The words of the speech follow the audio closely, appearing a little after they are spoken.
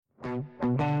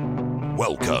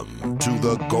Welcome to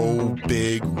the Go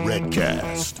Big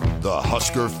Redcast, the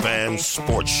Husker fan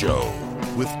sports show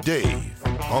with Dave,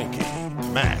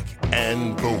 Honky, Mac,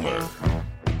 and Boomer.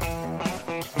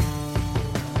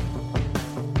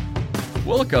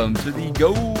 Welcome to the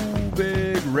Go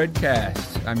Big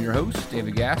Redcast. I'm your host,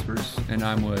 David Gaspers, and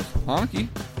I'm with Honky.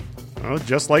 Well,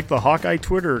 just like the Hawkeye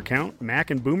Twitter account,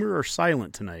 Mac and Boomer are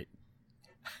silent tonight.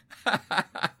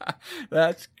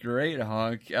 That's great,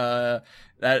 Honk.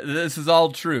 This is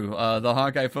all true. The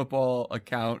Hawkeye football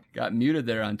account got muted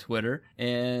there on Twitter,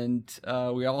 and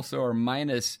we also are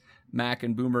minus Mac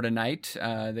and Boomer tonight.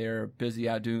 They're busy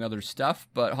out doing other stuff,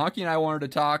 but Honky and I wanted to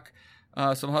talk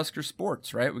some Husker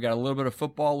sports, right? We got a little bit of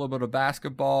football, a little bit of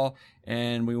basketball,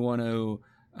 and we want to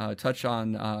touch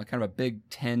on kind of a Big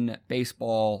Ten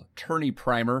baseball tourney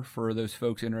primer for those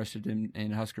folks interested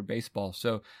in Husker baseball.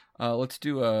 So let's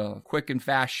do a quick and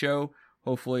fast show.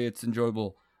 Hopefully it's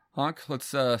enjoyable. Honk, let's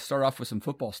start off with some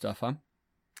football stuff, huh?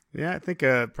 Yeah, I think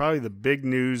probably the big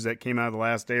news that came out of the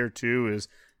last day or two is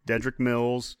Dedrick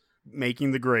Mills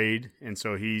making the grade, and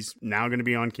so he's now going to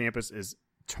be on campus is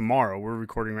tomorrow. We're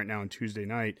recording right now on Tuesday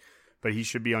night, but he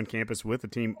should be on campus with the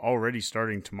team already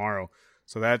starting tomorrow.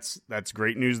 So that's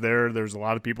great news there. There's a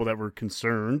lot of people that were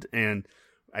concerned, and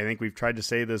I think we've tried to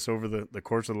say this over the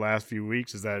course of the last few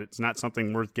weeks, is that it's not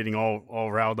something worth getting all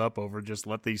riled up over. Just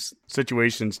let these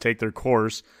situations take their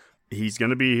course. He's going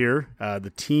to be here.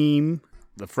 The team,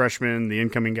 the freshmen, the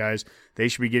incoming guys, they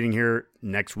should be getting here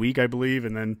next week, I believe,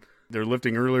 and then they're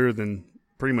lifting earlier than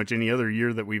pretty much any other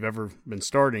year that we've ever been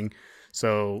starting.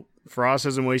 So Frost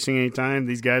isn't wasting any time.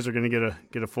 These guys are going to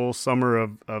get a full summer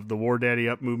of the War Daddy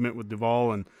Up movement with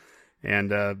Duval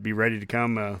and be ready to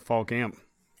come fall camp.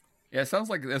 Yeah, it sounds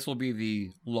like this will be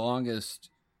the longest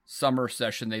summer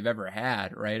session they've ever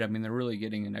had, right? I mean, they're really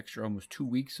getting an extra almost 2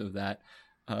 weeks of that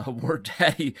War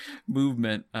Daddy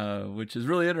movement, which is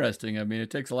really interesting. I mean, it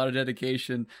takes a lot of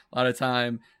dedication, a lot of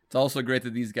time. It's also great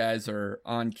that these guys are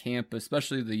on campus,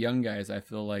 especially the young guys, I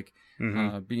feel like,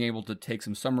 being able to take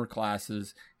some summer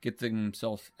classes, get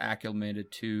themselves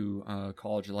acclimated to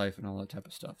college life and all that type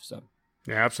of stuff. So.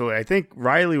 Yeah, absolutely. I think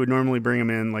Riley would normally bring them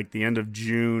in like the end of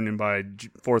June, and by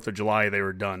 4th of July they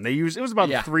were done. It was about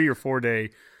a 3 or 4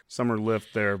 day summer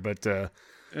lift there, but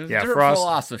different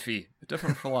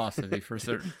philosophy for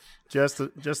certain. just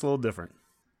a little different.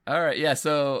 All right, yeah.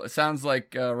 So it sounds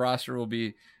like roster will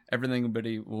be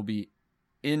everybody will be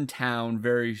in town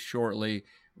very shortly.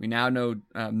 We now know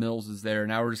Mills is there.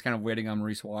 Now we're just kind of waiting on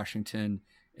Maurice Washington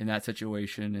in that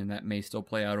situation, and that may still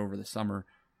play out over the summer.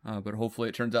 But hopefully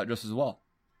it turns out just as well.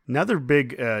 Another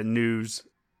big news,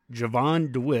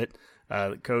 Javon DeWitt,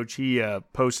 coach, he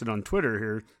posted on Twitter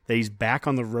here that he's back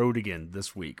on the road again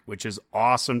this week, which is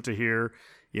awesome to hear.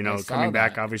 Coming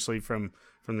back obviously from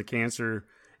the cancer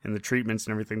and the treatments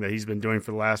and everything that he's been doing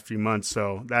for the last few months.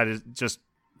 So that is just,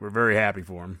 we're very happy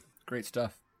for him. Great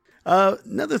stuff.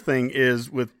 Another thing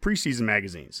is with preseason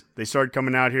magazines. They started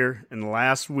coming out here in the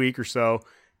last week or so,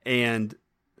 and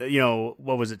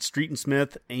what was it? Street and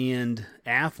Smith and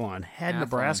Athlon had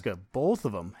Nebraska. Both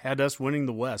of them had us winning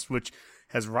the West, which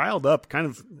has riled up kind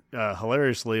of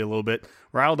hilariously a little bit,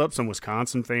 riled up some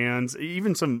Wisconsin fans,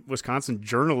 even some Wisconsin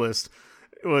journalists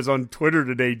was on Twitter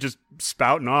today just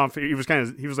spouting off. He was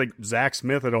like Zach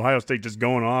Smith at Ohio State, just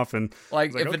going off. And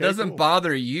like if it doesn't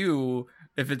bother you,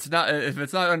 if it's not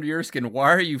under your skin,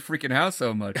 why are you freaking out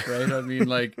so much, right? I mean,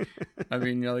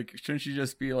 shouldn't you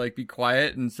just be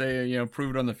quiet and say,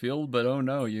 prove it on the field? But oh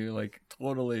no, you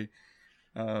totally.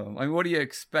 What do you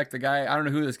expect? The guy, I don't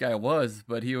know who this guy was,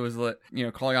 but he was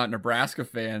calling out Nebraska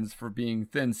fans for being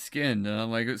thin-skinned, and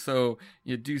I'm like, so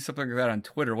you do something like that on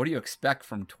Twitter? What do you expect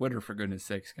from Twitter, for goodness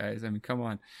sakes, guys? I mean, come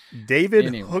on. David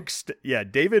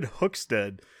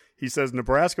Hookstead. He says,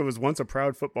 Nebraska was once a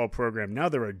proud football program. Now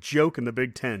they're a joke in the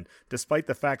Big Ten. Despite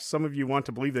the fact some of you want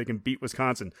to believe they can beat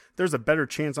Wisconsin, there's a better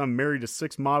chance I'm married to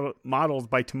 6 models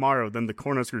by tomorrow than the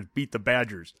Cornhuskers beat the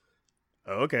Badgers.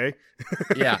 Okay.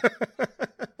 Yeah.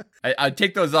 I'd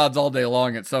take those odds all day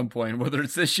long at some point, whether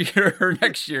it's this year or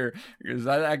next year, because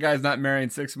that guy's not marrying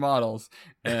 6 models,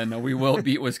 and we will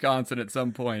beat Wisconsin at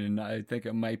some point, and I think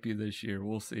it might be this year.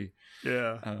 We'll see.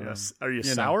 Yeah. Yes. Are you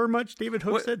sour much, David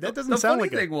Hook said? That doesn't sound like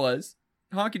it. The funny thing was,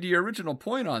 Honky, to your original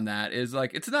point on that is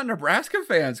it's not Nebraska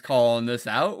fans calling this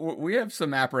out. We have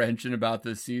some apprehension about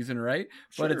this season, right?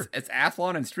 Sure. But it's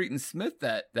Athlon and Street and Smith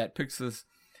that picks us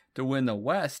to win the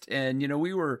West. And,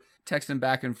 we were texting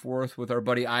back and forth with our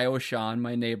buddy Io Sean,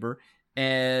 my neighbor.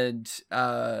 And,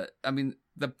 the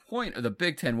point of the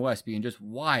Big Ten West being just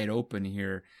wide open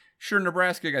here. Sure,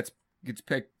 Nebraska gets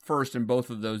picked first in both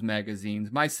of those magazines.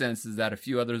 My sense is that a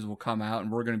few others will come out,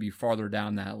 and we're going to be farther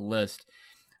down that list.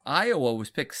 Iowa was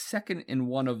picked second in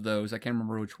one of those. I can't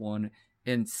remember which one,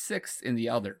 and sixth in the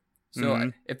other.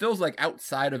 So it feels like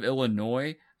outside of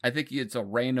Illinois, I think it's a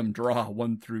random draw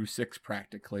 1 through 6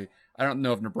 practically. I don't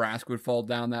know if Nebraska would fall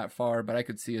down that far, but I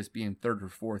could see us being 3rd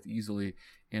or 4th easily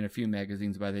in a few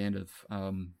magazines by the end of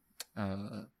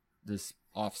this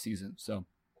off season. So,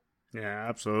 yeah,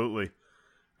 absolutely.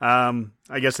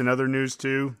 I guess in other news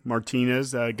too,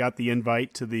 Martinez got the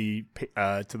invite to the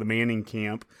Manning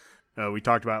camp. We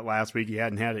talked about it last week. He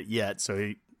hadn't had it yet,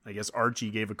 so I guess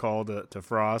Archie gave a call to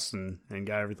Frost and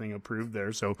got everything approved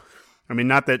there. So, I mean,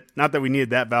 not that we needed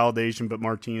that validation, but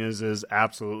Martinez is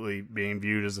absolutely being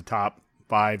viewed as a top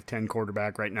 5-10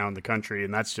 quarterback right now in the country,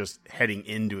 and that's just heading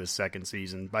into his second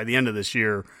season. By the end of this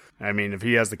year, I mean, if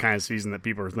he has the kind of season that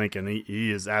people are thinking,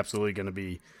 he is absolutely going to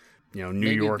be, New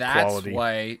York quality. That's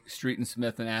why Street and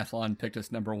Smith and Athlon picked us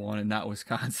number 1 and not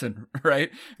Wisconsin, right?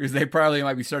 Because they probably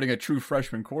might be starting a true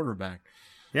freshman quarterback.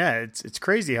 Yeah, it's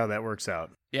crazy how that works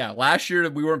out. Yeah, last year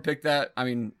we weren't picked that. I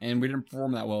mean, and we didn't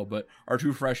perform that well, but our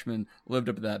 2 freshmen lived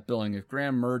up to that billing. If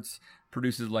Graham Mertz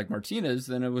produces like Martinez,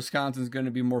 then Wisconsin's going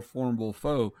to be a more formidable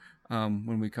foe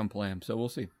when we come play him. So we'll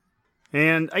see.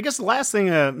 And I guess the last thing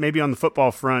maybe on the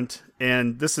football front,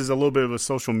 and this is a little bit of a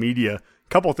social media, a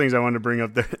couple of things I wanted to bring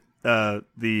up.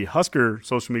 The Husker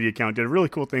social media account did a really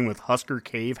cool thing with Husker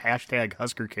Cave, hashtag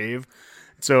Husker Cave.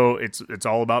 So it's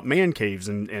all about man caves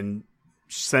and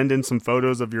send in some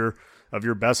photos of your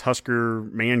best Husker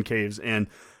man caves. And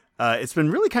it's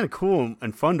been really kind of cool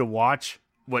and fun to watch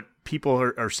what people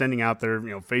are sending out there,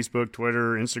 Facebook,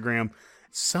 Twitter, Instagram.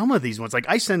 Some of these ones, like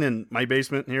I send in my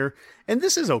basement here, and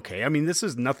this is okay. I mean, this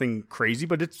is nothing crazy,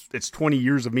 but it's 20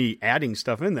 years of me adding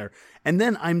stuff in there. And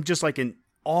then I'm just like in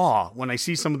awe when I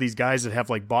see some of these guys that have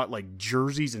like bought like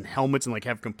jerseys and helmets and like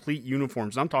have complete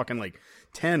uniforms. I'm talking like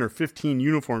 10 or 15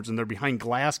 uniforms, and they're behind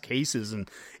glass cases, and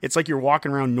it's like you're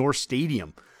walking around North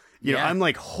Stadium. You know, I'm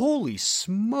like, holy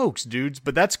smokes, dudes.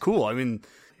 But that's cool. I mean,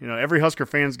 every Husker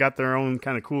fan's got their own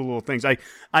kind of cool little things. I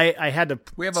had to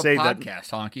we have say a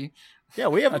podcast, Honky. Yeah,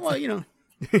 we have. Well,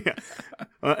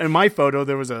 in my photo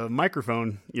there was a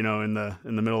microphone, in the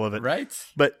middle of it. Right.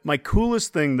 But my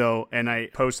coolest thing though, and I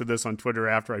posted this on Twitter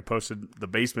after I posted the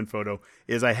basement photo,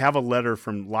 is I have a letter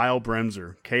from Lyle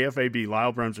Bremser, KFAB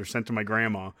Lyle Bremser, sent to my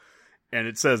grandma. And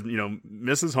it says,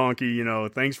 Mrs.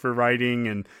 Honky, thanks for writing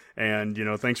and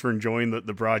thanks for enjoying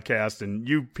the broadcast. And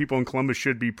you people in Columbus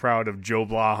should be proud of Joe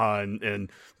Blaha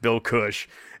and Bill Cush.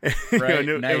 Right,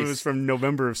 It was from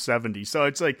November of 70. So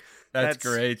it's like, that's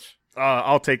great.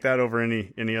 I'll take that over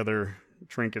any other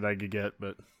trinket I could get.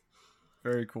 But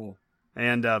very cool.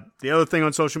 And the other thing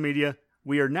on social media,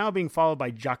 we are now being followed by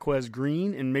Jaquez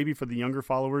Green. And maybe for the younger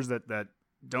followers that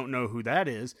don't know who that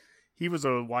is, he was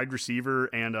a wide receiver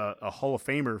and a Hall of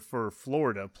Famer for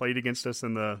Florida, played against us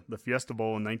in the Fiesta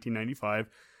Bowl in 1995.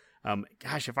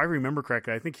 Gosh, if I remember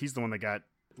correctly, I think he's the one that got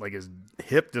like his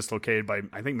hip dislocated by,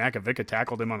 I think Makovica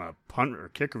tackled him on a punt or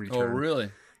kick return. Oh,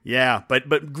 really? Yeah,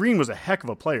 but Green was a heck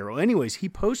of a player. Well, anyways, he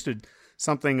posted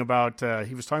something about,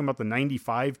 he was talking about the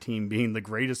 95 team being the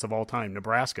greatest of all time,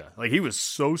 Nebraska. Like, he was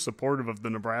so supportive of the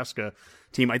Nebraska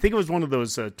team. I think it was one of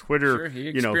those Twitter, sure, he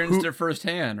experienced it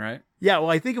firsthand, right? Yeah,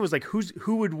 well, I think it was like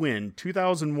who would win,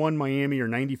 2001 Miami or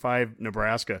 95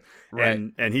 Nebraska,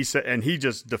 right? And he said, and he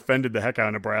just defended the heck out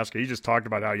of Nebraska. He just talked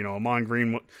about how Amon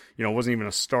Green, wasn't even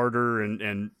a starter,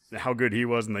 and how good he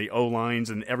was, and the O lines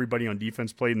and everybody on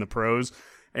defense played in the pros,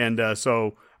 and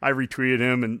so I retweeted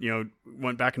him and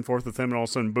went back and forth with him, and all of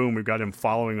a sudden, boom, we've got him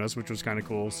following us, which was kind of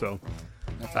cool. So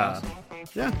that's awesome.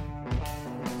 Yeah.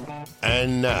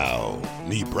 And now,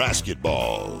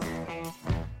 Nebrasketball.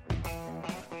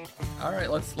 All right,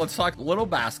 let's talk a little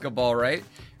basketball, right?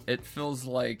 It feels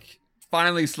like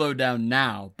finally slowed down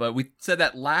now, but we said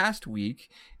that last week,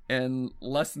 and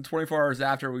less than 24 hours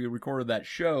after we recorded that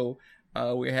show,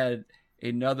 we had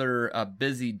another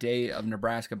busy day of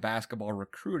Nebraska basketball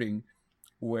recruiting,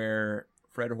 where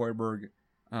Fred Hoiberg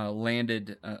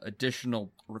landed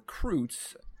additional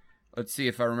recruits. Let's see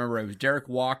if I remember. It was Derek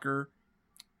Walker,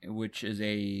 which is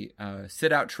a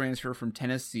sit-out transfer from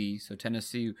Tennessee. So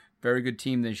Tennessee, very good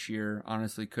team this year.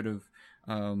 Honestly, could have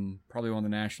probably won the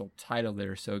national title.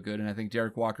 They're so good. And I think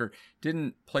Derek Walker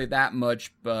didn't play that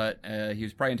much, but he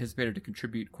was probably anticipated to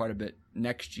contribute quite a bit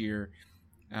next year.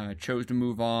 Chose to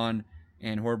move on,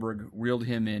 and Hoiberg reeled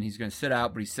him in. He's going to sit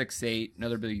out, but he's 6'8",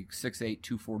 another big 6'8",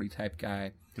 240 type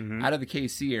guy, out of the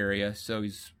KC area. So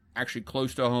he's actually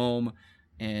close to home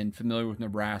and familiar with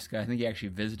Nebraska. I think he actually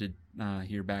visited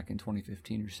here back in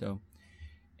 2015 or so.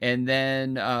 And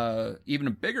then even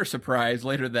a bigger surprise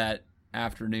later that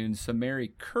afternoon,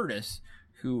 Samari Curtis,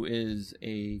 who is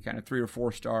a kind of 3 or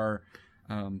 4 star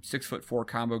 6'4"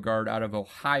 combo guard out of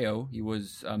Ohio. He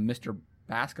was Mr.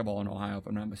 Basketball in Ohio, if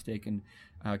I'm not mistaken,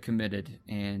 committed,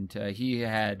 and he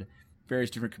had various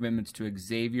different commitments to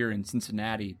Xavier in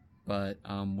Cincinnati, but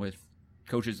with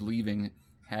coaches leaving,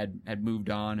 had moved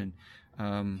on, and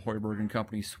Hoiberg and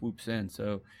company swoops in.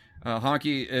 So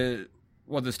Honky,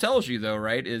 what this tells you though,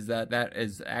 right, is that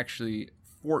is actually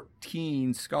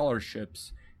 14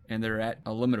 scholarships, and they're at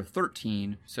a limit of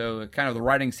 13. So kind of the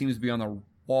writing seems to be on the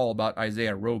wall about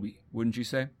Isaiah Roby, wouldn't you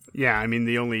say? Yeah, I mean,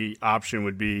 the only option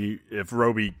would be if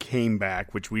Roby came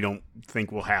back, which we don't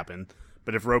think will happen.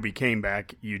 But if Roby came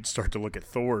back, you'd start to look at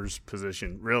Thor's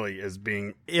position really as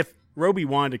being, if Roby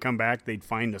wanted to come back, they'd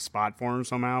find a spot for him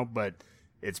somehow, but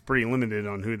it's pretty limited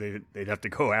on who they'd have to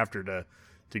go after to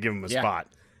give him a spot.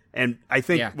 And I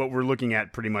think what we're looking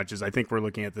at pretty much is, I think we're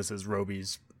looking at this as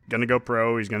Roby's going to go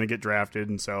pro, he's going to get drafted,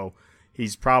 and so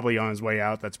he's probably on his way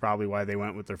out. That's probably why they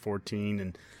went with their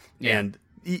 14. And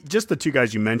just the two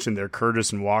guys you mentioned there,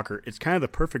 Curtis and Walker, it's kind of the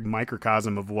perfect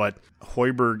microcosm of what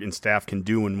Hoiberg and staff can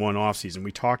do in one offseason.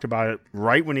 We talked about it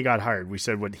right when he got hired. We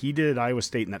said what he did at Iowa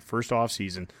State in that first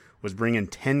offseason was bring in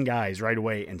 10 guys right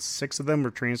away, and 6 of them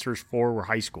were transfers, 4 were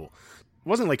high school. It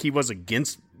wasn't like he was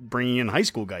against bringing in high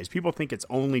school guys. People think it's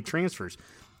only transfers.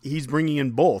 He's bringing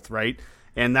in both, right?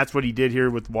 And that's what he did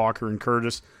here with Walker and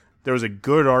Curtis. There was a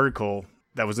good article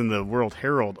that was in the World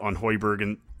Herald on Hoiberg,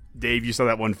 and Dave, you saw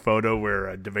that one photo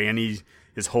where Devaney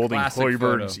is holding Classic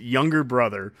Hoiberg's photo. younger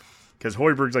brother, because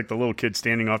Hoiberg's like the little kid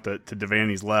standing off to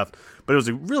Devaney's left. But it was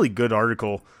a really good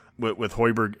article with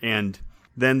Hoiberg. And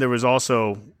then there was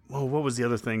also, what was the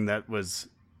other thing that was?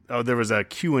 Oh, there was a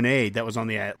Q&A that was on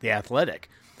the Athletic,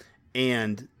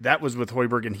 and that was with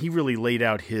Hoiberg, and he really laid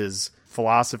out his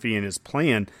philosophy and his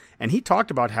plan. And he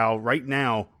talked about how right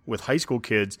now with high school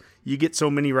kids, you get so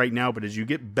many right now, but as you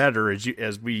get better,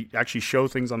 as we actually show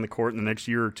things on the court in the next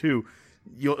year or two,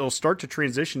 it'll start to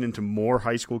transition into more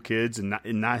high school kids and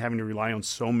not having to rely on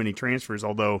so many transfers.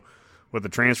 Although with the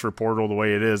transfer portal the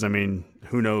way it is, I mean,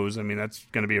 who knows? I mean, that's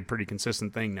going to be a pretty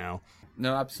consistent thing now.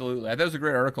 No, absolutely. That was a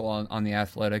great article on the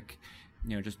Athletic.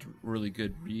 Just a really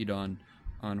good read on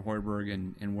Hoiberg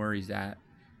and where he's at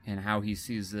and how he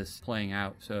sees this playing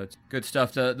out. So it's good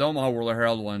stuff. The Omaha World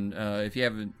Herald one, if you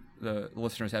haven't, the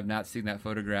listeners have not seen that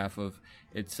photograph of,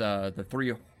 it's the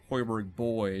 3 Hoiberg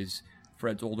boys,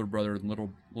 Fred's older brother and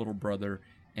little brother,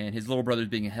 and his little brother is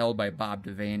being held by Bob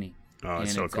Devaney. Oh, and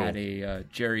so it's cool. At a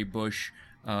Jerry Bush,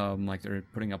 like they're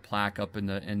putting a plaque up in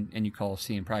the NU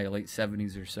Coliseum, probably late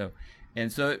 70s or so. And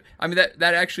so, I mean, that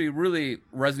actually really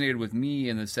resonated with me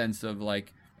in the sense of,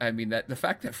 like, I mean, that the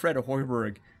fact that Fred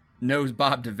Hoiberg knows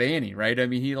Bob Devaney, right? I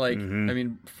mean, I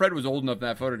mean, Fred was old enough in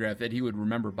that photograph that he would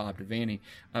remember Bob Devaney.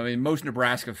 I mean, most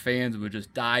Nebraska fans would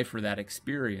just die for that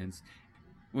experience.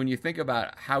 When you think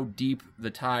about how deep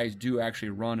the ties do actually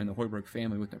run in the Hoiberg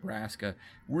family with Nebraska,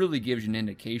 really gives you an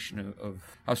indication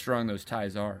of how strong those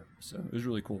ties are. So it was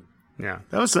really cool. Yeah,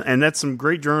 that's some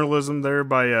great journalism there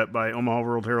by Omaha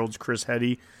World Herald's Chris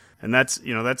Heddy, and that's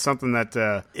something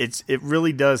that it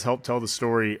really does help tell the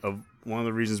story of one of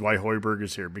the reasons why Hoiberg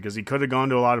is here, because he could have gone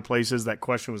to a lot of places. That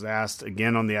question was asked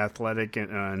again on the Athletic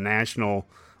and on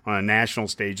a national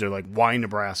stage. They're like, why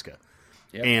Nebraska?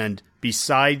 Yep. And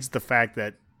besides the fact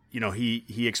that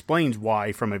he explains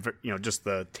why from just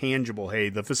the tangible, hey,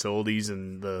 the facilities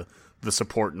and the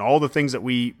support and all the things that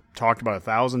we talked about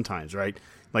 1,000 times, right?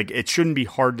 Like, it shouldn't be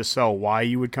hard to sell why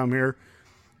you would come here.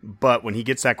 But when he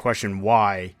gets that question,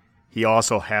 why, he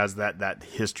also has that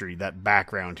history, that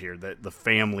background here, that the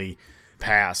family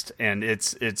past. And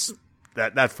it's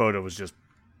that photo was just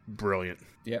brilliant.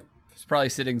 Yep. It's probably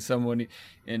sitting someone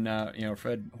in,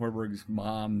 Fred Hoiberg's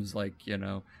mom's,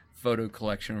 photo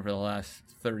collection for the last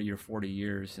 30 or 40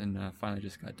 years, and finally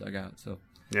just got dug out. So,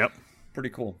 yep. Pretty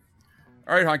cool.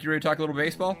 All right, Honk, you ready to talk a little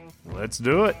baseball? Let's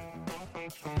do it.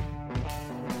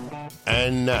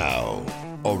 And now,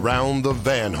 Around the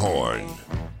Van Horn.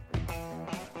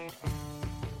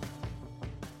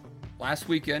 Last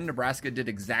weekend, Nebraska did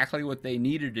exactly what they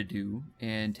needed to do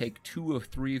and take 2 of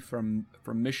 3 from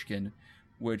Michigan,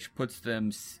 which puts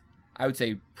them, I would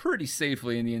say, pretty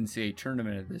safely in the NCAA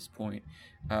tournament at this point.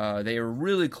 They were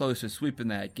really close to sweeping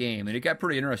that game, and it got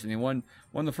pretty interesting. They won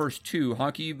the first 2.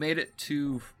 Honky made it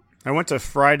to... I went to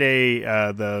Friday,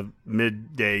 the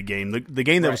midday game, the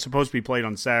game that was supposed to be played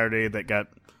on Saturday that got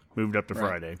moved up to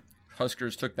Friday.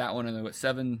 Huskers took that one in the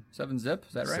 7-0,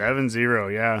 is that right?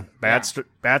 7-0, yeah.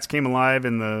 Bats came alive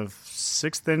in the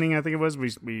 6th inning, I think it was.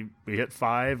 We hit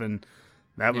 5, and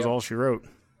that was all she wrote.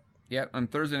 Yep, on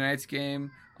Thursday night's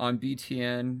game on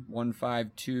BTN,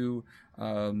 1-5-2.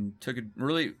 Took it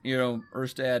really,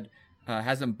 Erstad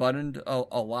hasn't buttoned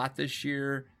a lot this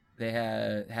year. They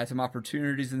had some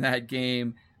opportunities in that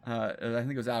game. I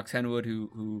think it was Alex Henwood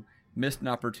who missed an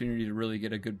opportunity to really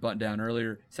get a good bunt down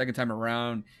earlier. Second time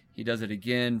around, he does it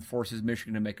again, forces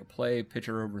Michigan to make a play.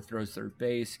 Pitcher overthrows third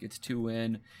base, gets 2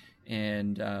 in,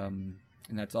 and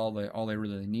that's all they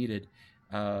really needed.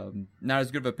 Not as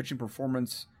good of a pitching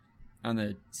performance on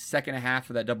the second half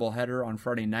of that doubleheader on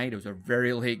Friday night. It was a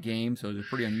very late game, so it was a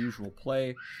pretty unusual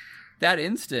play. That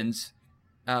instance,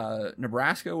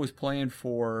 Nebraska was playing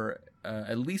for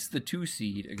at least the 2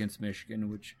 seed against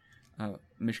Michigan, which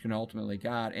Michigan ultimately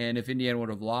got. And if Indiana would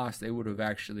have lost, they would have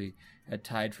actually had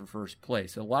tied for first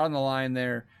place. So a lot on the line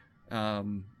there.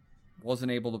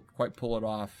 Wasn't able to quite pull it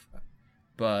off.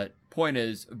 But point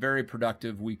is, a very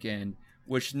productive weekend,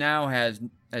 which now has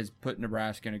put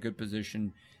Nebraska in a good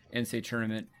position in NCAA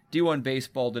tournament. D1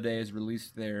 baseball today has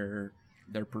released their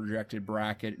projected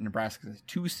bracket. Nebraska's a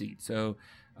 2 seed. So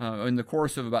in the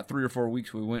course of about 3 or 4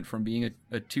 weeks, we went from being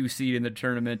a 2 seed in the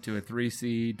tournament to a 3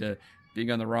 seed to being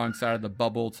on the wrong side of the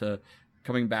bubble to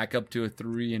coming back up to a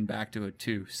 3 and back to a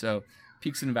 2. So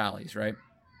peaks and valleys, right?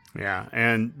 Yeah,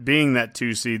 and being that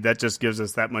 2 seed, that just gives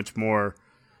us that much more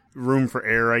room for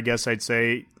error, I guess I'd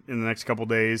say, in the next couple of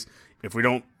days. If we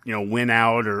don't, win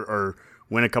out or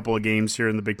win a couple of games here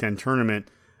in the Big Ten tournament,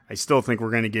 I still think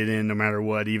we're going to get in no matter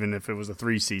what, even if it was a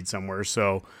 3 seed somewhere.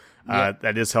 So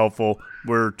that is helpful.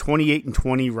 We're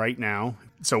 28-20 right now.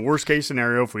 So worst case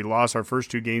scenario, if we lost our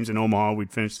first 2 games in Omaha,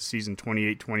 we'd finish the season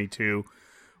 28-22.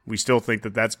 We still think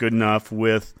that that's good enough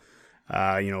with,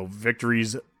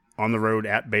 victories on the road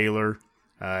at Baylor,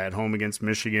 at home against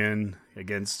Michigan,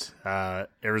 against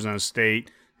Arizona State,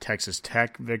 Texas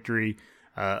Tech victory,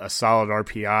 a solid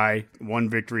RPI, 1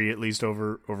 victory at least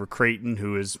over Creighton,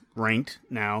 who is ranked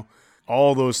now.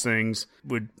 All those things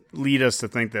would lead us to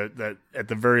think that at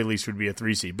the very least would be a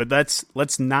 3 seed. But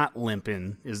let's not limp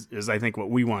in is I think what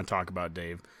we want to talk about,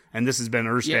 Dave. And this has been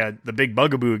Erstad. Yeah. The big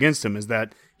bugaboo against him is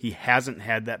that he hasn't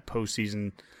had that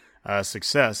postseason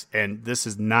success, and this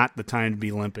is not the time to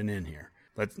be limping in here.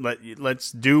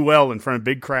 Let's do well in front of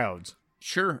big crowds.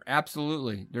 Sure,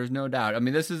 absolutely. There's no doubt. I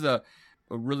mean, this is a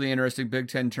really interesting Big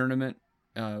Ten tournament.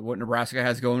 What Nebraska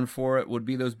has going for it would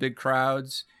be those big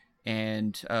crowds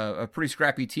and a pretty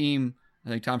scrappy team. I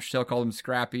think Tom Chattel called them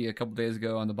scrappy a couple days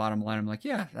ago on the bottom line. I'm like,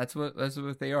 yeah, that's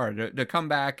what they are. To come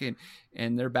back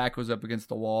and their back was up against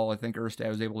the wall. I think Erstad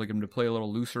was able to get them to play a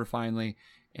little looser finally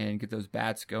and get those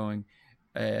bats going.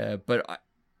 But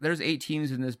there's 8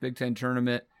 teams in this Big Ten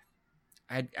tournament.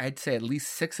 I'd say at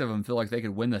least 6 of them feel like they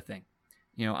could win the thing.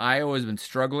 Iowa's been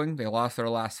struggling. They lost their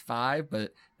last 5,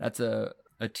 but that's a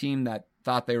team that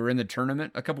thought they were in the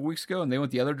tournament a couple weeks ago, and they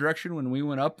went the other direction. When we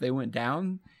went up, they went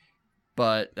down.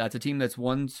 But that's a team that's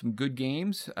won some good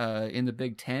games in the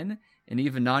Big Ten and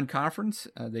even non-conference.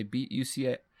 They beat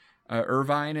UC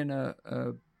Irvine in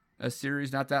a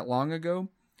series not that long ago.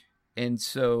 And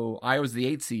so Iowa's the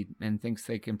 8th seed and thinks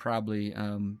they can probably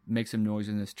make some noise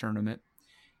in this tournament.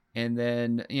 And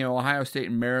then, Ohio State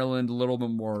and Maryland, a little bit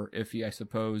more iffy, I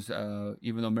suppose,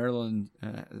 even though Maryland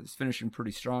is finishing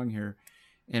pretty strong here.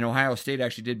 And Ohio State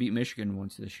actually did beat Michigan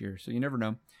once this year, so you never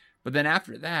know. But then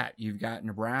after that, you've got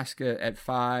Nebraska at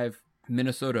 5,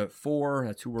 Minnesota at 4.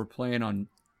 That's who we're playing on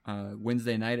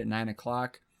Wednesday night at 9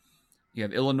 o'clock. You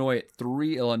have Illinois at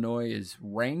 3. Illinois is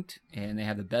ranked, and they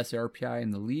have the best RPI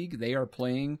in the league. They are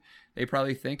playing. They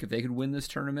probably think if they could win this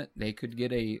tournament, they could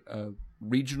get a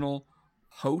regional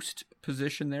host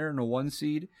position there in a 1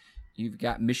 seed. You've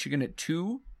got Michigan at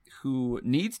 2, who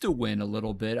needs to win a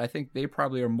little bit. I think they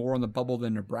probably are more on the bubble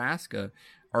than Nebraska.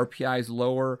 RPI is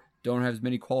lower. Don't have as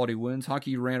many quality wins.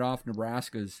 Honky ran off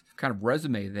Nebraska's kind of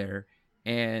resume there.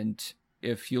 And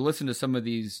if you listen to some of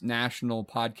these national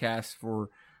podcasts for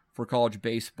college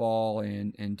baseball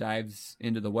and dives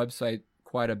into the website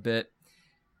quite a bit,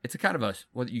 it's a kind of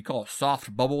what you call a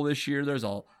soft bubble this year. There's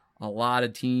a lot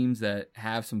of teams that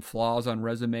have some flaws on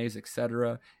resumes,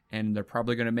 etc., and they're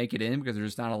probably going to make it in because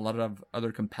there's not a lot of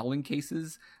other compelling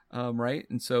cases, right?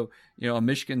 And so,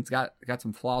 Michigan's got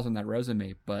some flaws on that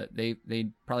resume, but they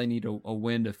probably need a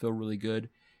win to feel really good.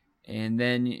 And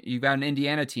then you've got an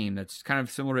Indiana team that's kind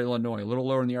of similar to Illinois, a little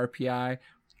lower in the RPI,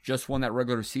 just won that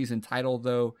regular season title,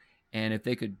 though, and if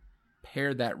they could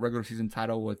pair that regular season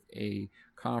title with a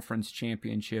conference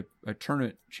championship, a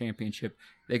tournament championship,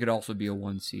 they could also be a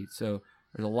 1 seed. So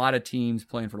there's a lot of teams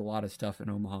playing for a lot of stuff in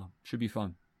Omaha. Should be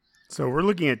fun. So we're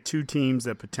looking at 2 teams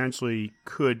that potentially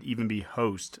could even be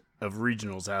host of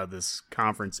regionals out of this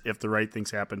conference if the right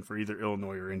things happen for either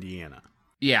Illinois or Indiana.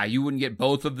 Yeah, you wouldn't get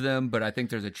both of them, but I think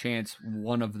there's a chance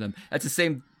one of them. That's the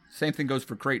same thing goes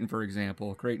for Creighton, for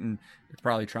example. Creighton is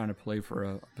probably trying to play for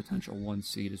a potential 1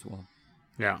 seed as well.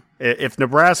 Yeah. If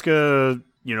Nebraska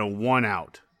one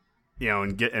out,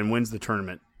 and wins the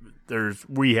tournament,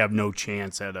 we have no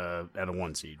chance at a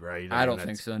 1 seed, right? I don't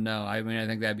think so. No, I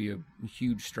think that'd be a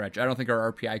huge stretch. I don't think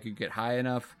our RPI could get high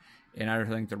enough, and I don't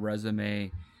think the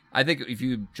resume. I think if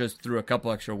you just threw a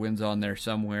couple extra wins on there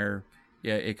somewhere,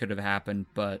 yeah, it could have happened.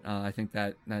 But I think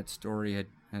that story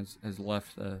has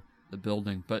left the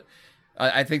building. But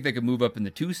I think they could move up in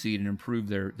the 2 seed and improve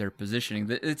their positioning.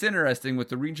 It's interesting with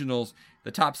the regionals.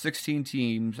 The top 16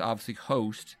 teams obviously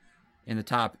host, and the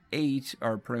top 8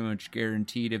 are pretty much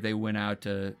guaranteed if they win out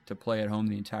to play at home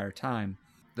the entire time.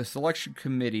 The selection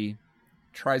committee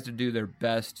tries to do their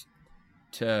best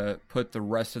to put the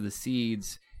rest of the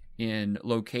seeds in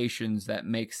locations that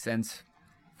make sense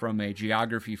from a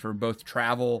geography for both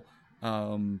travel,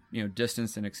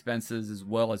 distance and expenses, as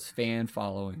well as fan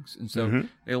followings. And so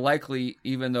they likely,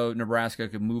 even though Nebraska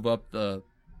could move up the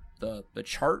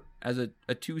chart as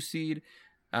a 2 seed,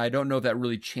 I don't know if that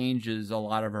really changes a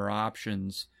lot of our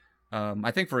options.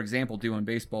 I think, for example, doing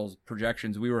baseball's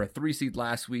projections, we were a 3 seed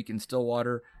last week in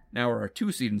Stillwater. Now we're a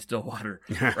 2 seed in Stillwater,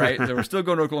 right? So we're still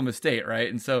going to Oklahoma State, right?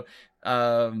 And so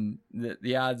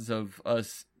the odds of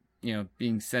us,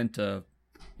 being sent to,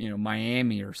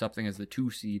 Miami or something as the 2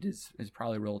 seed is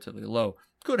probably relatively low.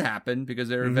 Could happen because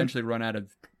they're eventually run out of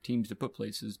teams to put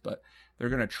places, but they're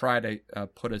going to try to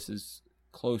put us as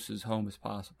close as home as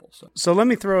possible. So let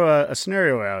me throw a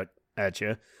scenario out at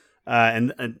you.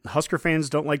 And Husker fans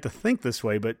don't like to think this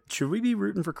way, but should we be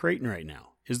rooting for Creighton right now?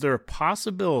 Is there a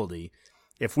possibility,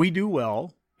 if we do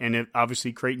well, and if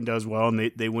obviously Creighton does well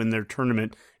and they win their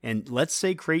tournament, and let's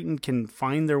say Creighton can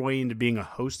find their way into being a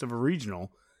host of a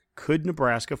regional, could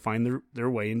Nebraska find their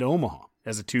way into Omaha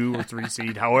as a 2 or 3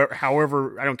 seed?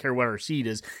 However, I don't care what our seed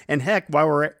is. And heck, while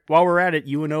we're at it,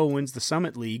 UNO wins the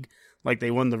Summit League like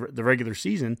they won the regular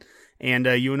season, and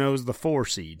UNO is the 4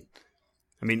 seed.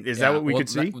 I mean, is that what we could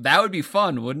see? That would be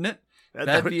fun, wouldn't it?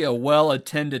 That'd be a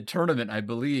well-attended tournament, I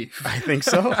believe. I think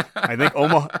so. I think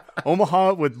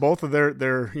Omaha with both of their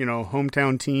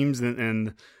hometown teams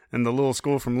and the little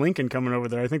school from Lincoln coming over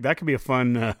there, I think that could be a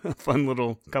fun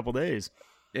little couple days.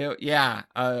 Yeah,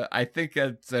 I think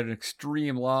that's an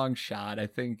extreme long shot. I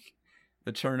think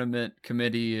the tournament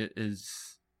committee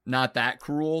is not that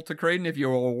cruel to Creighton. If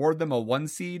you award them a 1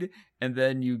 seed and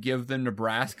then you give them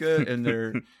Nebraska,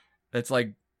 and that's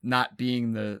like not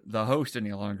being the host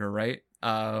any longer, right?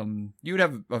 You would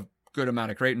have a good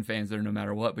amount of Creighton fans there no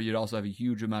matter what, but you'd also have a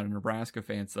huge amount of Nebraska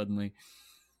fans suddenly.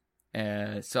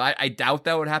 So I doubt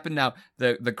that would happen. Now,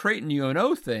 the Creighton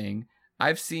UNO thing,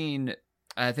 I've seen,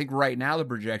 I think right now the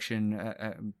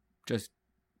projection, just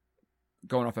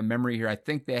going off of memory here, I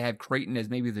think they have Creighton as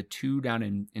maybe the 2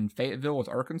 down in Fayetteville with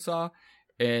Arkansas,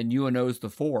 and UNO's the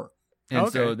 4. And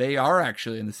so they are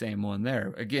actually in the same one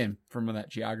there, again, from that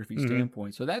geography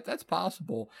standpoint. So that's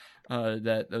possible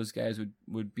that those guys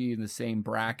would be in the same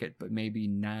bracket, but maybe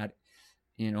not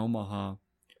in Omaha.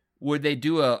 Would they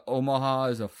do Omaha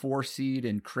as a 4 seed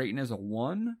and Creighton as a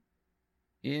 1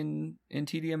 in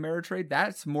TD Ameritrade?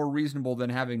 That's more reasonable than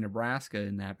having Nebraska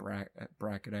in that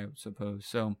bracket, I would suppose.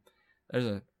 So there's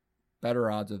a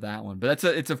better odds of that one, but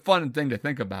it's a fun thing to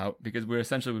think about because we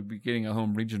essentially would be getting a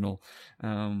home regional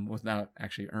without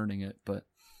actually earning it. But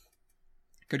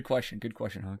good question,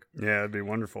 Hunk. Yeah, it'd be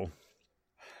wonderful.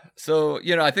 So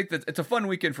I think that it's a fun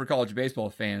weekend for college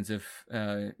baseball fans. If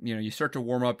you start to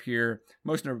warm up here,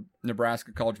 most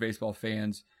Nebraska college baseball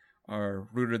fans are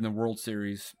rooted in the World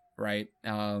Series, right?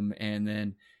 And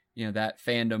then that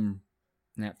fandom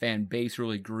and that fan base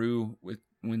really grew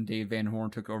when Dave Van Horn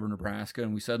took over Nebraska,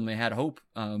 and we suddenly had hope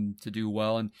to do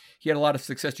well. And he had a lot of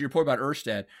success. To your point about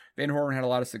Erstad, Van Horn had a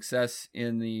lot of success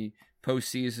in the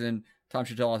postseason. Tom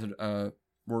Chattel,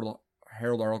 World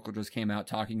Herald article just came out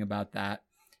talking about that.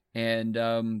 And,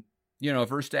 if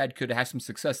Erstad could have some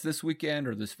success this weekend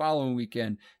or this following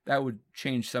weekend, that would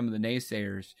change some of the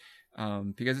naysayers.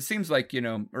 Because it seems like,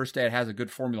 Erstad has a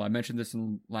good formula. I mentioned this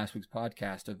in last week's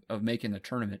podcast of making the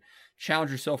tournament.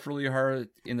 Challenge yourself really hard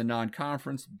in the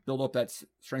non-conference, build up that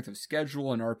strength of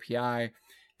schedule and RPI,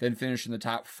 then finish in the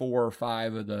top 4 or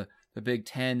 5 of the Big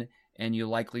Ten, and you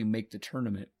likely make the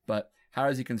tournament. But how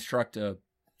does he construct a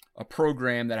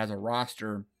program that has a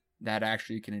roster that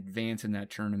actually can advance in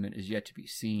that tournament is yet to be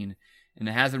seen. And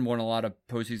it hasn't won a lot of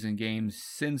postseason games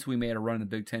since we made a run in the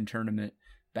Big Ten tournament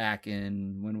back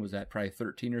in, when was that, probably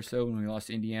 13 or so, when we lost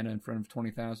to Indiana in front of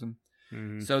 20,000.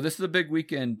 Mm-hmm. So this is a big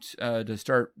weekend to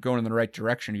start going in the right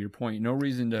direction, to your point. No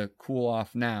reason to cool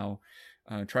off now.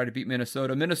 Try to beat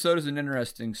Minnesota. Minnesota's an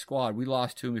interesting squad. We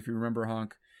lost to them, if you remember,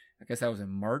 Hunk. I guess that was in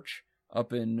March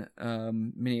up in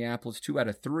Minneapolis, 2 out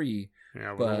of 3.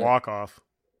 Yeah, with a walk-off.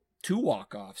 2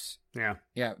 walk-offs. Yeah.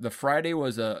 Yeah, the Friday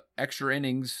was a extra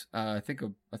innings, I think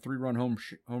a 3-run home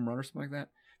run or something like that,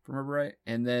 if I remember right.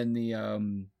 And then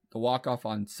the walk-off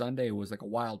on Sunday was like a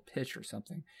wild pitch or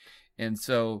something. And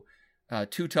so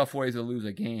 2 tough ways to lose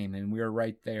a game, and we were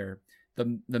right there.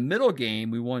 The middle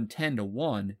game, we won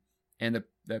 10-1, and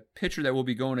the pitcher that we'll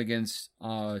be going against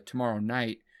tomorrow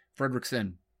night,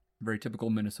 Fredrickson, very typical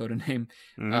Minnesota name,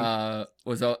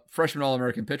 was a freshman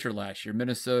All-American pitcher last year.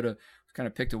 Minnesota kind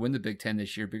of picked to win the Big Ten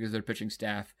this year because their pitching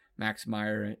staff, Max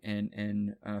Meyer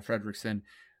and Fredrickson,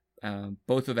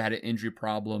 both have had injury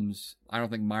problems. I don't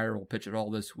think Meyer will pitch at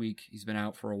all this week. He's been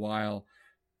out for a while.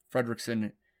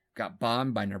 Fredrickson got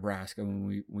bombed by Nebraska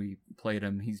when we played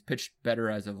him. He's pitched better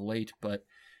as of late, but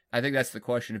I think that's the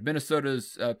question. If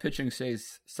Minnesota's pitching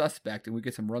stays suspect and we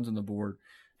get some runs on the board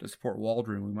to support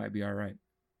Waldron, we might be all right.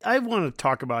 I want to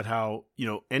talk about how,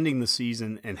 ending the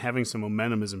season and having some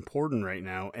momentum is important right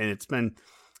now. And it's been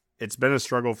a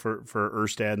struggle for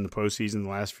Erstad in the postseason the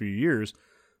last few years.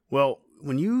 Well,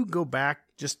 when you go back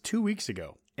just 2 weeks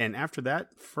ago, and after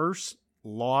that first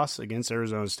loss against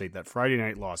Arizona State, that Friday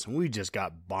night loss, and we just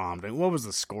got bombed. And what was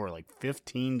the score? Like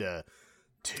 15-2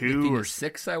 or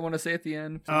 6, I want to say at the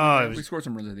end. We scored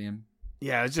some runs at the end.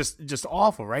 Yeah, it's just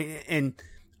awful, right? And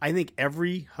I think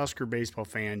every Husker baseball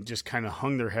fan just kind of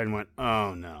hung their head and went,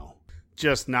 "Oh no,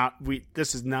 this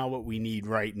is not what we need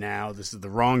right now. This is the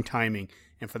wrong timing."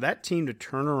 And for that team to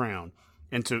turn around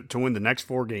and to win the next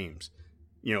 4 games,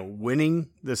 winning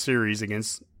the series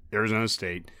against Arizona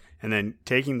State and then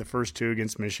taking the first 2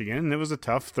 against Michigan, and it was a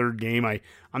tough third game.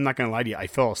 I'm not going to lie to you, I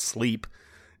fell asleep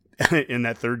in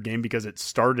that third game because it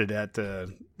started at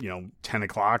 10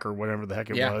 o'clock or whatever the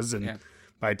heck it was, and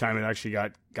by the time it actually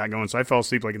got going, so I fell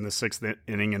asleep like in the 6th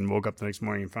inning and woke up the next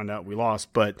morning and found out we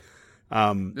lost. But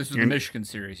this is the Michigan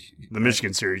series. The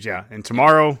Michigan series, yeah. And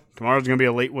tomorrow's going to be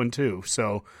a late one too.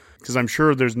 So because I'm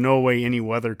sure there's no way any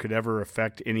weather could ever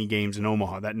affect any games in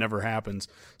Omaha. That never happens.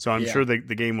 So I'm sure the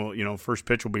game will, first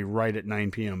pitch will be right at 9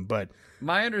 p.m. But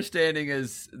my understanding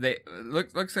is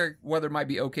looks like weather might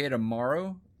be okay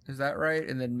tomorrow. Is that right?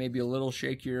 And then maybe a little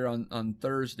shakier on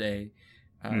Thursday.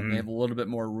 They have a little bit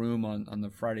more room on the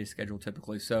Friday schedule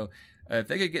typically. So if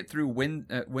they could get through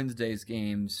Wednesday's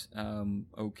games,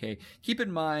 okay. Keep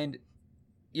in mind,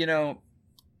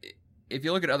 if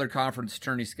you look at other conference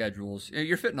tourney schedules,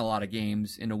 you're fitting a lot of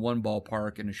games into one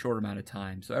ballpark in a short amount of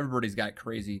time. So everybody's got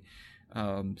crazy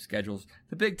schedules.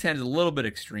 The Big Ten is a little bit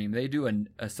extreme. They do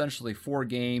essentially 4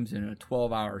 games in a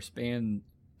 12-hour span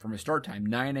from a start time,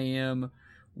 9 a.m.,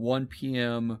 1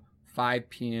 p.m., 5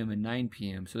 p.m. and 9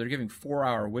 p.m. So they're giving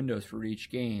 4-hour windows for each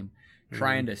game,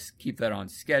 trying to keep that on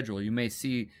schedule. You may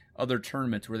see other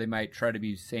tournaments where they might try to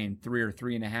be saying 3 or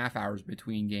 3.5 hours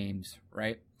between games,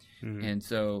 right? And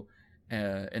so,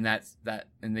 and that's that,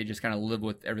 and they just kind of live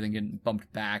with everything getting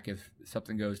bumped back if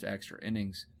something goes to extra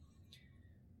innings.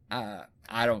 I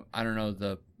don't know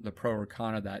the pro or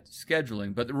con of that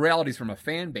scheduling, but the reality is from a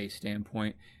fan base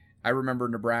standpoint, I remember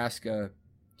Nebraska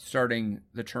starting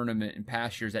the tournament in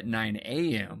past years at 9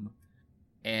 a.m.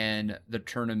 and the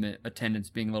tournament attendance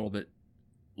being a little bit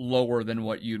lower than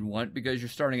what you'd want because you're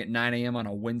starting at 9 a.m. on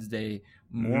a Wednesday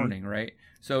morning, right?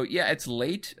 So, yeah, it's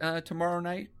late tomorrow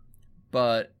night,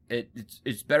 but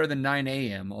it's better than 9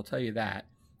 a.m., I'll tell you that.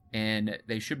 And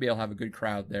they should be able to have a good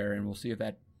crowd there, and we'll see if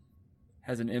that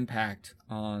has an impact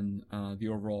on the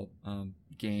overall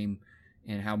game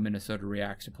and how Minnesota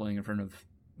reacts to playing in front of,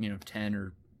 10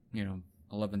 or,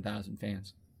 11,000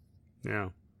 fans. Yeah.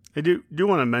 I do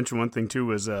want to mention one thing,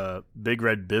 too, is Big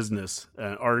Red Business,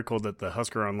 an article that the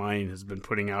Husker Online has been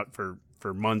putting out for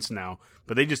months now.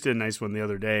 But they just did a nice one the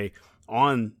other day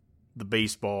on the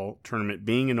baseball tournament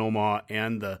being in Omaha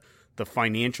and the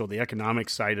financial, the economic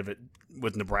side of it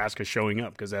with Nebraska showing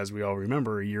up. Because as we all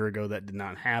remember, a year ago that did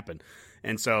not happen.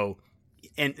 And so,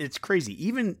 and it's crazy.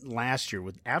 Even last year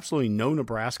with absolutely no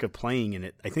Nebraska playing in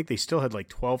it, I think they still had like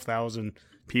 12,000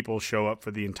 people show up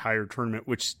for the entire tournament,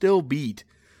 which still beat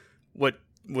what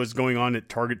was going on at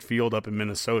Target Field up in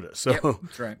Minnesota. So, yep,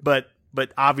 that's right.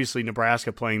 But obviously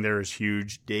Nebraska playing there is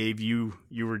huge. Dave, you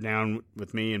were down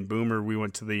with me and Boomer. We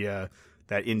went to the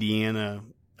that Indiana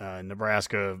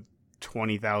Nebraska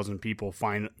 20,000 people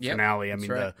finale. I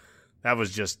mean, right. That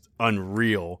was just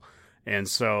unreal. And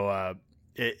so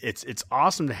it's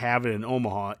awesome to have it in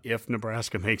Omaha if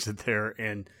Nebraska makes it there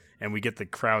and we get the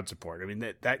crowd support. I mean,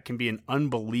 that can be an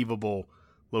unbelievable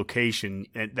location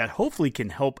and that hopefully can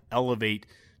help elevate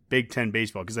Big Ten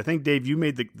baseball. Because I think, Dave, you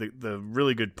made the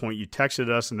really good point. You texted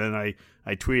us, and then I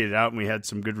tweeted it out, and we had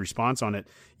some good response on it.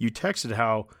 You texted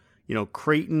how,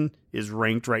 Creighton is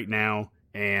ranked right now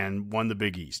and won the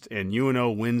Big East, and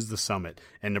UNO wins the Summit,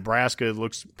 and Nebraska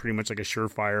looks pretty much like a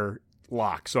surefire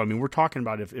lock. So, I mean, we're talking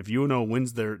about if UNO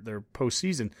wins their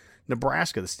postseason,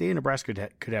 Nebraska, the state of Nebraska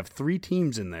could have 3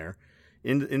 teams in there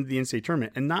in the NCAA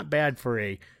tournament, and not bad for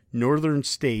a northern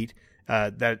state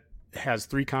that has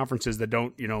 3 conferences that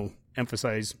don't,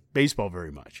 emphasize baseball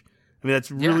very much. I mean,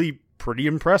 that's really pretty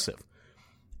impressive.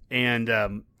 And,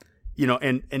 and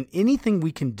anything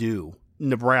we can do,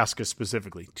 Nebraska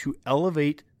specifically, to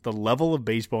elevate the level of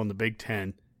baseball in the Big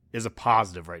Ten is a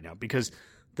positive right now, because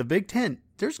the Big Ten,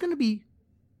 there's going to be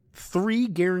 3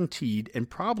 guaranteed and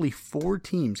probably 4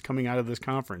 teams coming out of this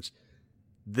conference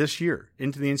this year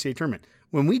into the NCAA tournament.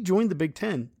 When we joined the Big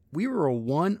Ten, we were a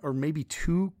 1 or maybe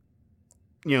 2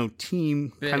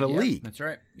 team kind of league. That's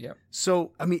right. Yep.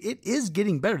 So, I mean, it is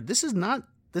getting better. This is not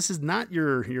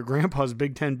your grandpa's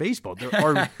Big Ten baseball.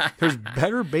 There's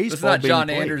better baseball. It's not being John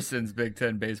played. Anderson's Big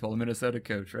Ten baseball, the Minnesota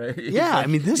coach, right? Yeah, I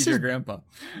mean, he's your grandpa.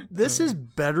 This is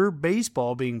better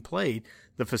baseball being played.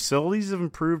 The facilities have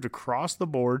improved across the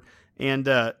board, and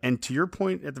to your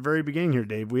point at the very beginning here,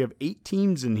 Dave, we have 8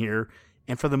 teams in here,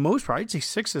 and for the most part, I'd say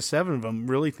 6 or 7 of them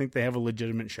really think they have a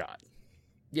legitimate shot.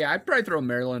 Yeah, I'd probably throw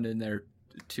Maryland in there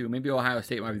too. Maybe Ohio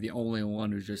State might be the only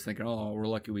one who's just thinking, "Oh, we're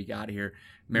lucky we got here."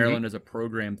 Maryland as a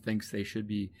program thinks they should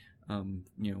be, kind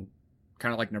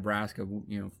of like Nebraska,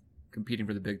 competing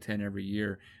for the Big Ten every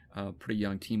year. Pretty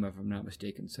young team, if I'm not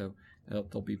mistaken. So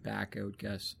they'll be back, I would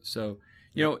guess. So,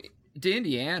 to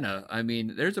Indiana, I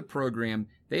mean, there's a program.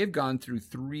 They've gone through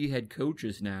 3 head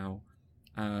coaches now.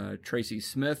 Tracy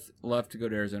Smith left to go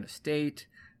to Arizona State.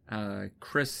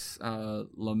 Chris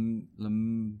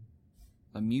Lamuse,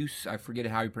 I forget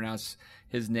how you pronounce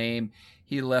his name.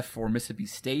 He left for Mississippi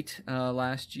State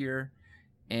last year,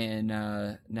 and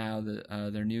now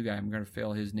their new guy, I'm going to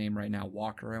fail his name right now,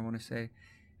 Walker, I want to say.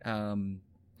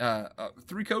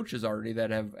 3 coaches already that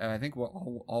have, I think,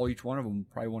 all each one of them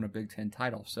probably won a Big Ten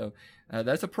title. So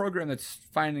that's a program that's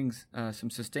finding some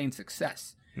sustained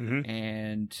success.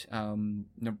 And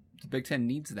the Big Ten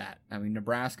needs that. I mean,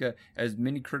 Nebraska, as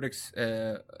many critics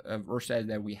have said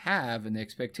that we have, and the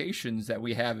expectations that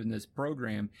we have in this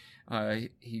program,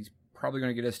 he's probably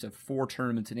going to get us to 4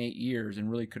 tournaments in 8 years,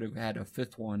 and really could have had a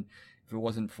 5th one if it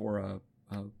wasn't for a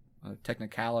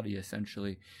technicality,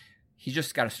 essentially. He's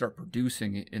just got to start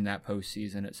producing in that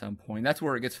postseason at some point. That's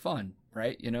where it gets fun,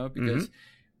 right? Because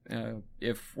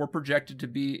if we're projected to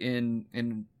be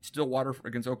in Stillwater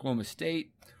against Oklahoma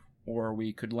State, or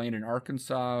we could land in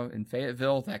Arkansas in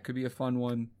Fayetteville, that could be a fun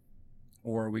one.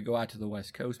 Or we go out to the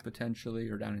West Coast potentially,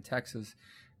 or down in Texas.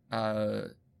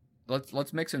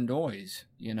 Let's make some noise,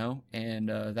 and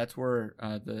that's where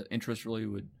the interest really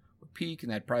would peak,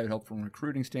 and that probably would help from a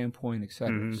recruiting standpoint, et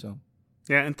cetera. So.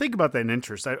 Yeah, and think about that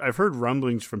interest. I've heard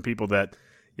rumblings from people that,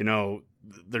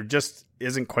 there just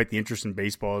isn't quite the interest in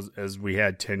baseball as we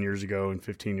had 10 years ago and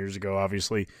 15 years ago,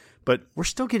 obviously. But we're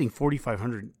still getting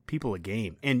 4,500 people a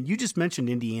game. And you just mentioned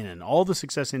Indiana and all the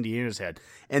success Indiana's had.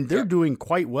 And they're doing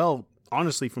quite well,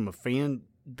 honestly, from a fan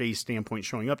base standpoint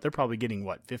showing up. They're probably getting,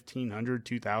 1,500,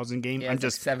 2,000 games? Yeah,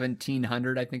 just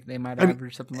 1,700, I think they might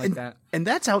average, something like that. And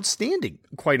that's outstanding,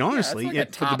 quite honestly,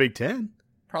 for the Big Ten.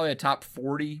 Probably a top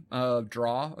 40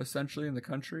 draw, essentially, in the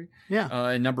country. Yeah.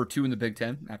 And number 2 in the Big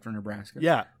Ten after Nebraska.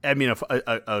 Yeah. I mean,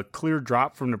 a clear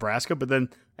drop from Nebraska, but then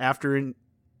after in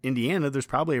Indiana, there's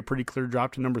probably a pretty clear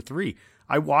drop to number 3.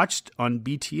 I watched on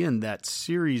BTN that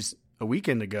series 2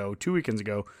 weekends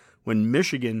ago, when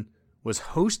Michigan was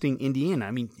hosting Indiana.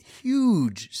 I mean,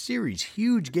 huge series,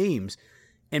 huge games.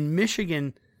 And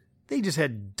Michigan, they just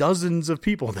had dozens of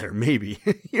people there, maybe.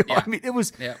 I mean, it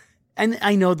was... Yeah. And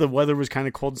I know the weather was kind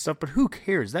of cold and stuff, but who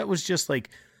cares? That was just like,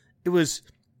 it was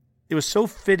so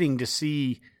fitting to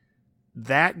see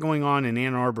that going on in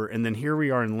Ann Arbor, and then here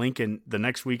we are in Lincoln the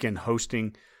next weekend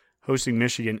hosting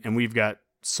Michigan, and we've got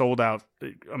sold out.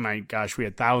 Oh my gosh, we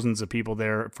had thousands of people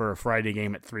there for a Friday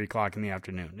game at 3:00 in the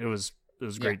afternoon. It was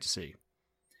great to see.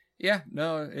 Yeah,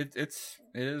 no, it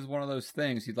is one of those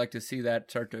things. You'd like to see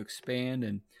that start to expand,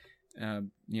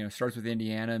 and starts with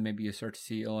Indiana. Maybe you start to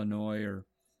see Illinois or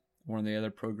one of the other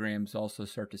programs also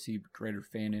start to see greater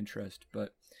fan interest.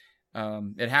 But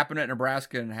it happened at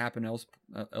Nebraska and it happened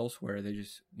elsewhere. They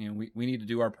just, we need to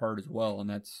do our part as well, and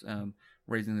that's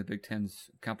raising the Big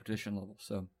Ten's competition level.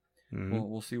 So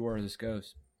we'll see where this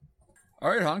goes.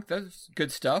 All right, Honk, that's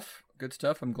good stuff. Good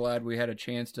stuff. I'm glad we had a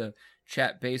chance to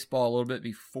chat baseball a little bit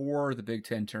before the Big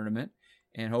Ten tournament,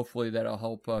 and hopefully that'll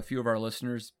help a few of our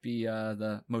listeners be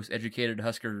the most educated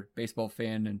Husker baseball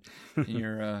fan in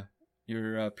your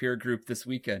peer group this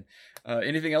weekend.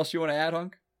 Anything else you want to add,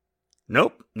 Hunk?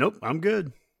 Nope. I'm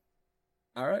good.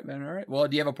 All right, man. All right. Well,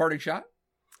 do you have a parting shot?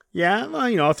 Yeah,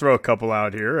 well, I'll throw a couple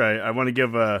out here. I want to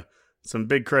give some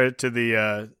big credit to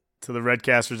the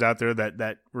Redcasters out there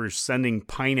that were sending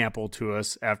pineapple to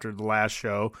us after the last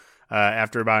show.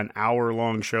 After about an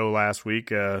hour-long show last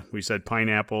week, we said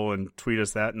pineapple and tweet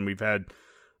us that, and we've had,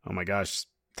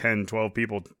 10, 12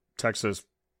 people text us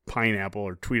pineapple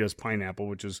or tweet us pineapple,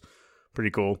 which is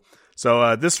pretty cool.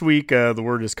 So this week, the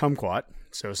word is kumquat.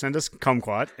 So send us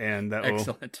kumquat, and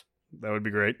Excellent. That would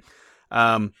be great.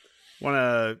 Want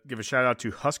to give a shout out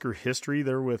to Husker History.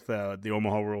 They're with the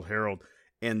Omaha World Herald,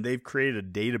 and they've created a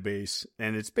database,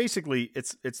 and it's basically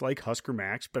it's like Husker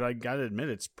Max, but I got to admit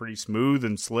it's pretty smooth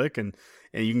and slick, and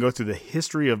you can go through the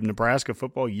history of Nebraska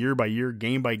football year by year,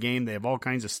 game by game. They have all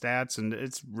kinds of stats, and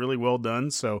it's really well done.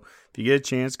 So if you get a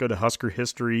chance, go to Husker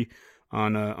History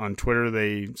on Twitter.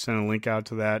 They sent a link out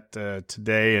to that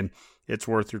today, and it's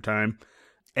worth your time.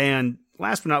 And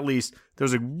last but not least, there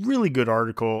was a really good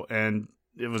article, and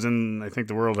it was in, I think,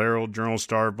 the World Herald, Journal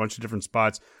Star, a bunch of different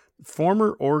spots.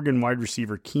 Former Oregon wide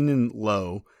receiver Keenan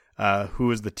Lowe, who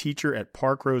was the teacher at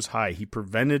Park Rose High, he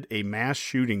prevented a mass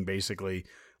shooting basically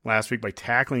last week by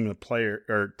tackling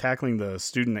the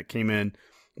student that came in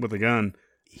with a gun.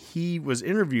 He was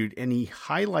interviewed, and he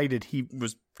highlighted he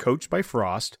was coached by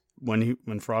Frost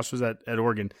when Frost was at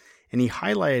Oregon, and he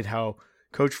highlighted how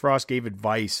Coach Frost gave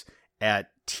advice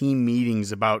at team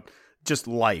meetings about just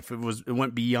life. It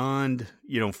went beyond,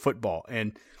 football.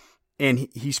 And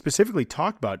he specifically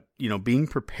talked about, being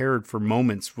prepared for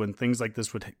moments when things like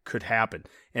this could happen,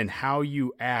 and how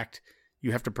you act.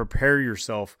 You have to prepare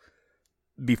yourself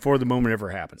before the moment ever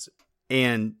happens.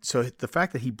 And so the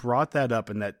fact that he brought that up,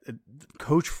 and that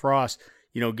Coach Frost,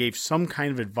 gave some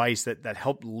kind of advice that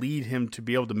helped lead him to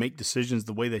be able to make decisions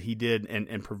the way that he did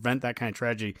and prevent that kind of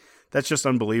tragedy, that's just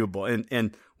unbelievable.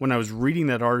 And when I was reading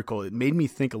that article, it made me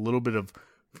think a little bit of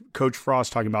Coach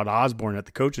Frost talking about Osborne at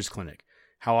the coaches clinic,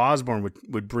 how Osborne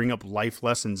would bring up life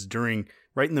lessons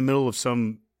right in the middle of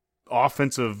some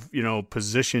offensive,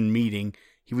 position meeting.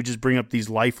 He would just bring up these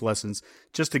life lessons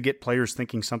just to get players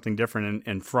thinking something different.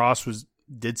 And Frost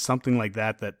did something like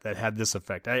that had this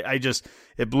effect.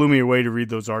 It blew me away to read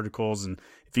those articles. And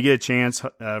if you get a chance,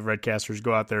 Redcasters,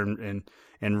 go out there and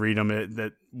read them.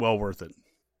 That well worth it.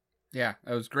 Yeah,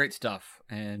 it was great stuff,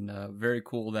 and very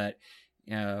cool that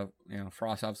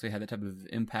Frost obviously had that type of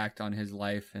impact on his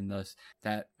life, and thus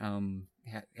that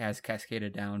has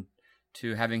cascaded down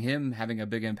to having a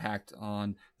big impact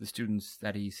on the students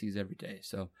that he sees every day.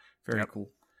 So very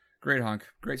cool. Great, Honk.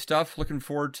 Great stuff. Looking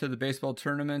forward to the baseball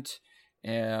tournament.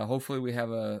 Hopefully we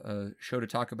have a show to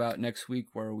talk about next week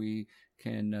where we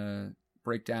can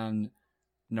break down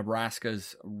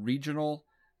Nebraska's regional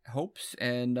hopes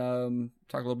and talk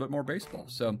a little bit more baseball.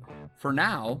 So for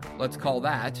now, let's call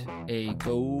that a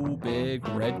Go Big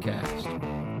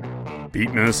Redcast.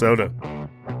 Beat Minnesota.